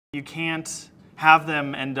You can't have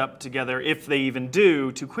them end up together, if they even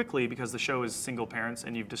do, too quickly, because the show is single parents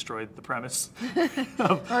and you've destroyed the premise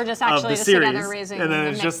or just actually just series. Together raising and then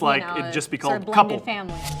it's just like, it'd just be called couple.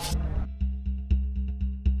 Family.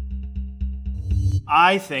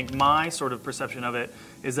 I think my sort of perception of it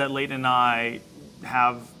is that Leighton and I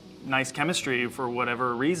have nice chemistry for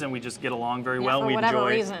whatever reason. We just get along very well. We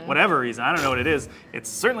enjoy whatever reason. I don't know what it is. It's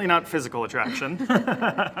certainly not physical attraction.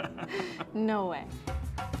 No way.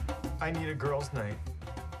 I need a girls' night.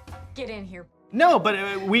 Get in here. No,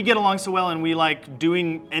 but we get along so well, and we like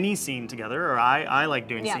doing any scene together, or I like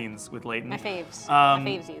doing scenes with Leighton. My faves. My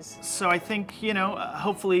favesies. So I think, you know,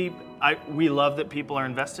 hopefully we love that people are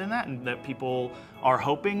invested in that, and that people are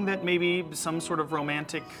hoping that maybe some sort of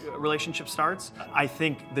romantic relationship starts. I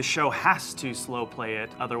think the show has to slow play it,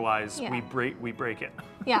 otherwise we break it.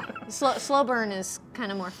 Yeah, slow burn is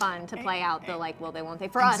kind of more fun to play out the like, will they, won't they.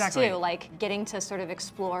 For us too, like getting to sort of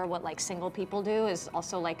explore what like single people do is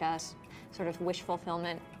also like a sort of wish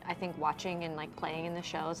fulfillment. I think watching and like playing in the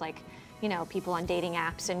shows, like, you know, people on dating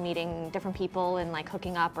apps and meeting different people and like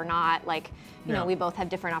hooking up or not, like, you know, we both have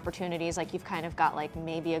different opportunities. Like you've kind of got like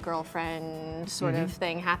maybe a girlfriend sort of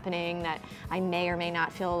thing happening that I may or may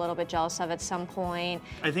not feel a little bit jealous of at some point.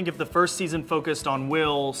 I think if the first season focused on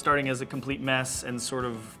Will starting as a complete mess and sort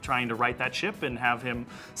of trying to right that ship and have him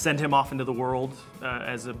send him off into the world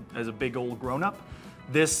as a big old grown-up,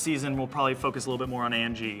 this season will probably focus a little bit more on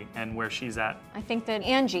Angie and where she's at. I think that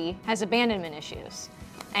Angie has abandonment issues.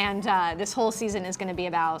 And this whole season is going to be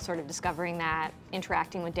about sort of discovering that,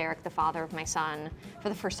 interacting with Derek, the father of my son, for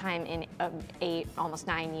the first time in 8, almost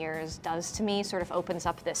 9 years, does to me, sort of opens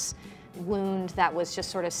up this wound that was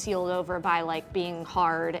just sort of sealed over by like being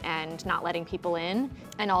hard and not letting people in,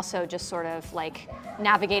 and also just sort of like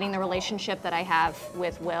navigating the relationship that I have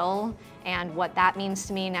with Will and what that means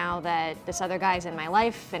to me now that this other guy's in my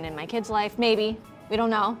life and in my kid's life, maybe, we don't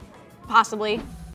know, possibly.